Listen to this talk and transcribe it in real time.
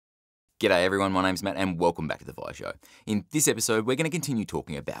G'day everyone, my name's Matt and welcome back to The Fire Show. In this episode, we're going to continue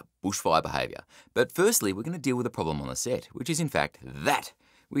talking about bushfire behaviour. But firstly, we're going to deal with a problem on the set, which is in fact that,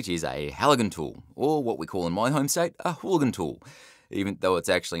 which is a Halligan tool, or what we call in my home state, a hooligan tool, even though it's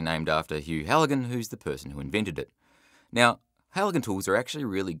actually named after Hugh Halligan, who's the person who invented it. Now, Halligan tools are actually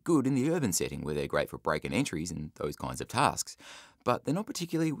really good in the urban setting, where they're great for break and entries and those kinds of tasks. But they're not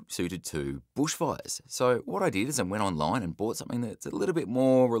particularly suited to bushfires. So what I did is I went online and bought something that's a little bit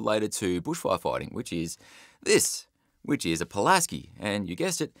more related to bushfire fighting, which is this, which is a Pulaski. And you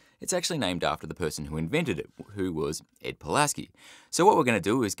guessed it, it's actually named after the person who invented it, who was Ed Pulaski. So what we're going to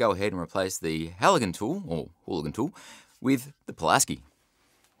do is go ahead and replace the Halligan tool, or hooligan tool, with the Pulaski.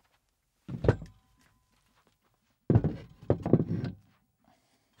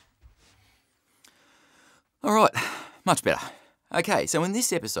 All right, much better. Okay, so in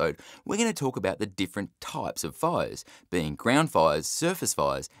this episode, we're going to talk about the different types of fires, being ground fires, surface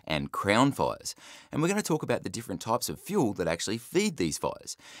fires, and crown fires. And we're going to talk about the different types of fuel that actually feed these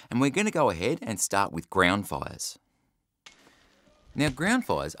fires. And we're going to go ahead and start with ground fires. Now, ground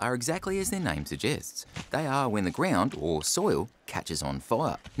fires are exactly as their name suggests. They are when the ground, or soil, catches on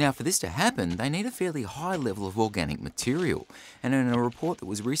fire. Now, for this to happen, they need a fairly high level of organic material. And in a report that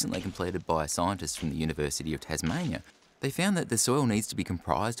was recently completed by scientists from the University of Tasmania, they found that the soil needs to be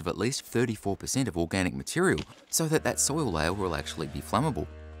comprised of at least 34% of organic material so that that soil layer will actually be flammable.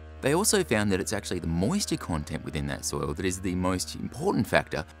 They also found that it's actually the moisture content within that soil that is the most important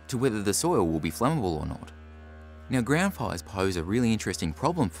factor to whether the soil will be flammable or not. Now, ground fires pose a really interesting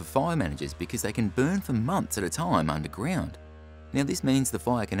problem for fire managers because they can burn for months at a time underground. Now, this means the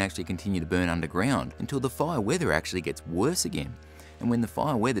fire can actually continue to burn underground until the fire weather actually gets worse again. And when the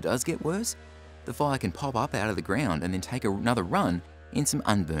fire weather does get worse, the fire can pop up out of the ground and then take another run in some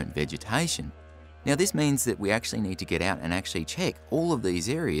unburnt vegetation. Now, this means that we actually need to get out and actually check all of these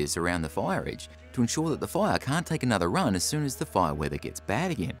areas around the fire edge to ensure that the fire can't take another run as soon as the fire weather gets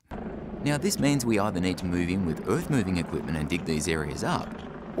bad again. Now, this means we either need to move in with earth-moving equipment and dig these areas up,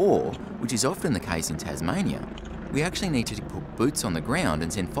 or, which is often the case in Tasmania, we actually need to put boots on the ground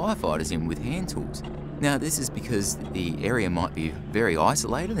and send firefighters in with hand tools. Now, this is because the area might be very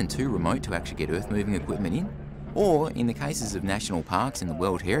isolated and too remote to actually get earth-moving equipment in, or in the cases of national parks in the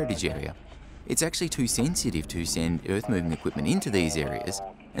World Heritage Area, it's actually too sensitive to send earth-moving equipment into these areas,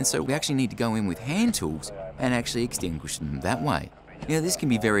 and so we actually need to go in with hand tools and actually extinguish them that way. Now, this can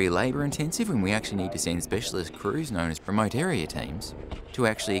be very labour-intensive, and we actually need to send specialist crews known as remote area teams to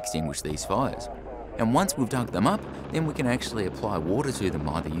actually extinguish these fires. And once we've dug them up, then we can actually apply water to them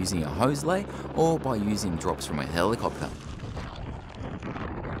either using a hose lay or by using drops from a helicopter.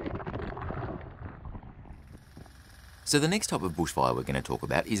 So the next type of bushfire we're going to talk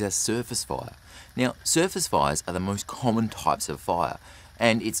about is a surface fire. Now, surface fires are the most common types of fire,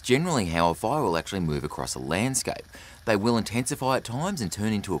 and it's generally how a fire will actually move across a landscape. They will intensify at times and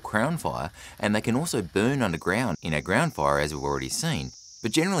turn into a crown fire, and they can also burn underground in a ground fire, as we've already seen.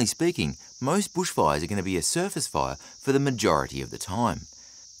 But generally speaking, most bushfires are going to be a surface fire for the majority of the time.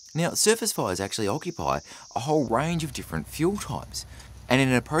 Now, surface fires actually occupy a whole range of different fuel types. And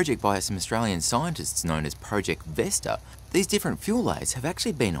in a project by some Australian scientists known as Project VESTA, these different fuel layers have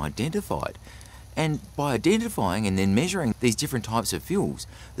actually been identified. And by identifying and then measuring these different types of fuels,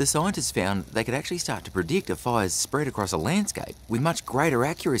 the scientists found they could actually start to predict a fire's spread across a landscape with much greater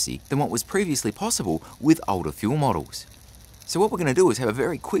accuracy than what was previously possible with older fuel models. So what we're going to do is have a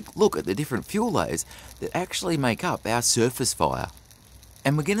very quick look at the different fuel layers that actually make up our surface fire.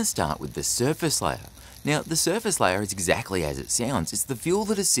 And we're going to start with the surface layer. Now, the surface layer is exactly as it sounds. It's the fuel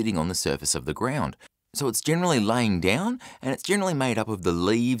that is sitting on the surface of the ground. So it's generally laying down, and it's generally made up of the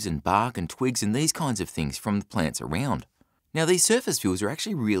leaves and bark and twigs and these kinds of things from the plants around. Now, these surface fuels are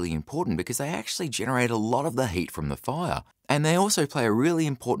actually really important because they actually generate a lot of the heat from the fire. And they also play a really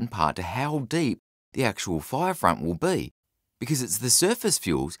important part to how deep the actual fire front will be, because it's the surface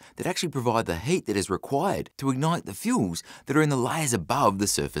fuels that actually provide the heat that is required to ignite the fuels that are in the layers above the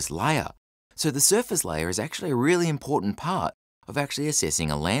surface layer. So the surface layer is actually a really important part of actually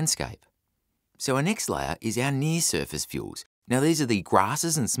assessing a landscape. So our next layer is our near-surface fuels. Now, these are the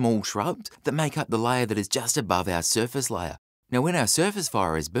grasses and small shrubs that make up the layer that is just above our surface layer. Now, when our surface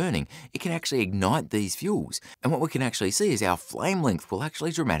fire is burning, it can actually ignite these fuels, and what we can actually see is our flame length will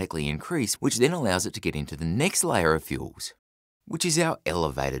actually dramatically increase, which then allows it to get into the next layer of fuels, which is our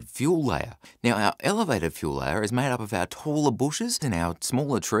elevated fuel layer. Now, our elevated fuel layer is made up of our taller bushes and our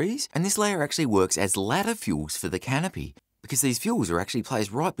smaller trees, and this layer actually works as ladder fuels for the canopy, because these fuels are actually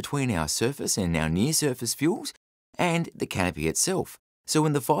placed right between our surface and our near-surface fuels and the canopy itself. So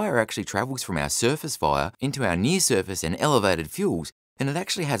when the fire actually travels from our surface fire into our near-surface and elevated fuels, and it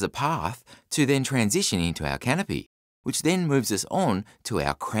actually has a path to then transition into our canopy, which then moves us on to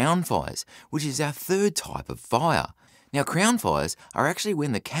our crown fires, which is our third type of fire. Now, crown fires are actually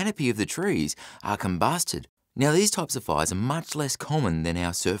when the canopy of the trees are combusted. Now, these types of fires are much less common than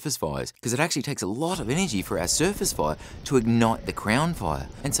our surface fires because it actually takes a lot of energy for our surface fire to ignite the crown fire.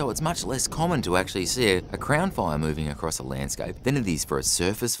 And so it's much less common to actually see a crown fire moving across a landscape than it is for a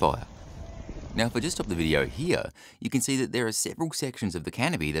surface fire. Now, if I just stop the video here, you can see that there are several sections of the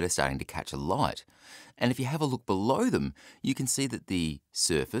canopy that are starting to catch alight. And if you have a look below them, you can see that the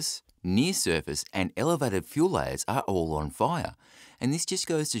surface, near surface, and elevated fuel layers are all on fire. And this just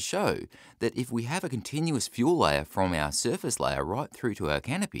goes to show that if we have a continuous fuel layer from our surface layer right through to our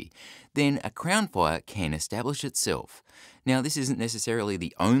canopy, then a crown fire can establish itself. Now, this isn't necessarily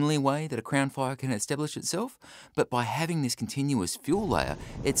the only way that a crown fire can establish itself, but by having this continuous fuel layer,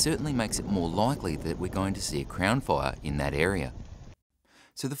 it certainly makes it more likely that we're going to see a crown fire in that area.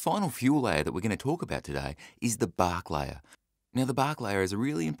 So the final fuel layer that we're going to talk about today is the bark layer. Now, the bark layer is a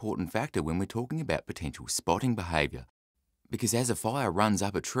really important factor when we're talking about potential spotting behaviour, because as a fire runs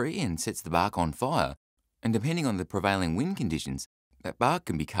up a tree and sets the bark on fire, and depending on the prevailing wind conditions, that bark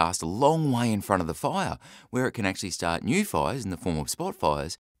can be cast a long way in front of the fire, where it can actually start new fires in the form of spot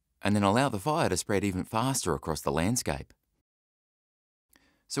fires, and then allow the fire to spread even faster across the landscape.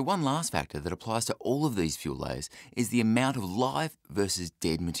 So one last factor that applies to all of these fuel layers is the amount of live versus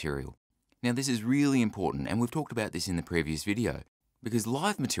dead material. Now, this is really important, and we've talked about this in the previous video, because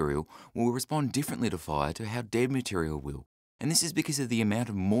live material will respond differently to fire to how dead material will. And this is because of the amount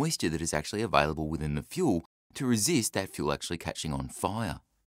of moisture that is actually available within the fuel to resist that fuel actually catching on fire.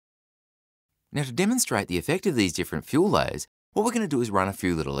 Now, to demonstrate the effect of these different fuel layers, what we're going to do is run a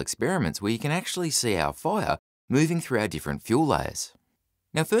few little experiments where you can actually see our fire moving through our different fuel layers.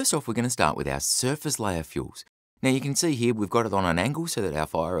 Now, first off, we're going to start with our surface layer fuels. Now, you can see here we've got it on an angle so that our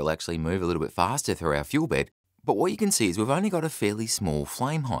fire will actually move a little bit faster through our fuel bed. But what you can see is we've only got a fairly small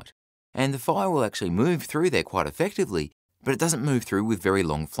flame height. And the fire will actually move through there quite effectively, but it doesn't move through with very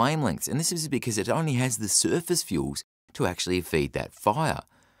long flame lengths, and this is because it only has the surface fuels to actually feed that fire.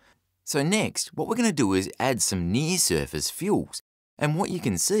 So next, what we're going to do is add some near-surface fuels, and what you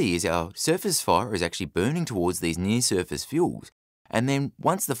can see is our surface fire is actually burning towards these near-surface fuels, and then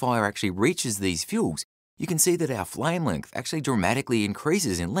once the fire actually reaches these fuels, you can see that our flame length actually dramatically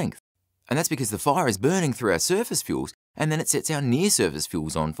increases in length, and that's because the fire is burning through our surface fuels, and then it sets our near-surface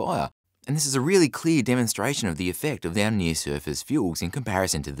fuels on fire. And this is a really clear demonstration of the effect of our near-surface fuels in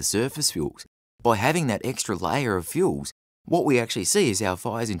comparison to the surface fuels. By having that extra layer of fuels, what we actually see is our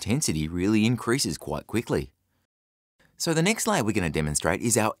fire's intensity really increases quite quickly. So the next layer we're going to demonstrate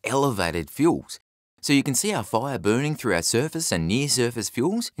is our elevated fuels. So you can see our fire burning through our surface and near-surface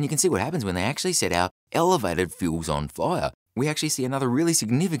fuels, and you can see what happens when they actually set our elevated fuels on fire. We actually see another really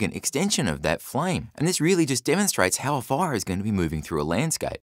significant extension of that flame, and this really just demonstrates how a fire is going to be moving through a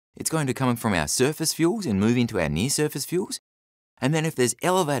landscape. It's going to come from our surface fuels and move into our near-surface fuels. And then if there's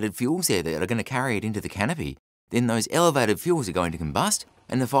elevated fuels there that are going to carry it into the canopy, then those elevated fuels are going to combust,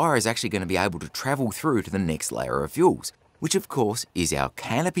 and the fire is actually going to be able to travel through to the next layer of fuels, which of course is our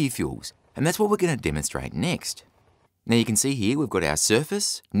canopy fuels. And that's what we're going to demonstrate next. Now you can see here we've got our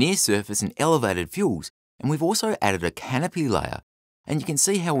surface, near-surface, and elevated fuels, and we've also added a canopy layer. And you can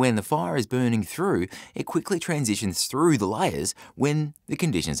see how when the fire is burning through, it quickly transitions through the layers when the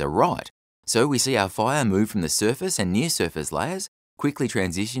conditions are right. So we see our fire move from the surface and near-surface layers, quickly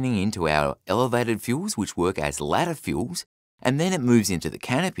transitioning into our elevated fuels, which work as ladder fuels, and then it moves into the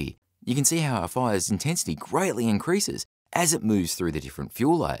canopy. You can see how our fire's intensity greatly increases as it moves through the different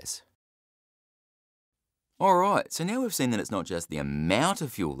fuel layers. Alright, so now we've seen that it's not just the amount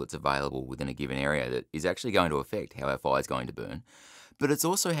of fuel that's available within a given area that is actually going to affect how our fire is going to burn, but it's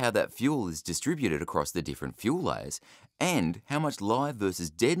also how that fuel is distributed across the different fuel layers and how much live versus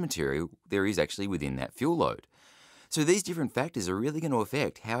dead material there is actually within that fuel load. So these different factors are really going to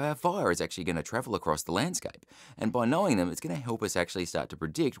affect how our fire is actually going to travel across the landscape, and by knowing them, it's going to help us actually start to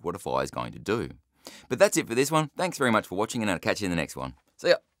predict what a fire is going to do. But that's it for this one. Thanks very much for watching, and I'll catch you in the next one. See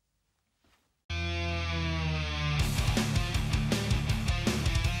ya!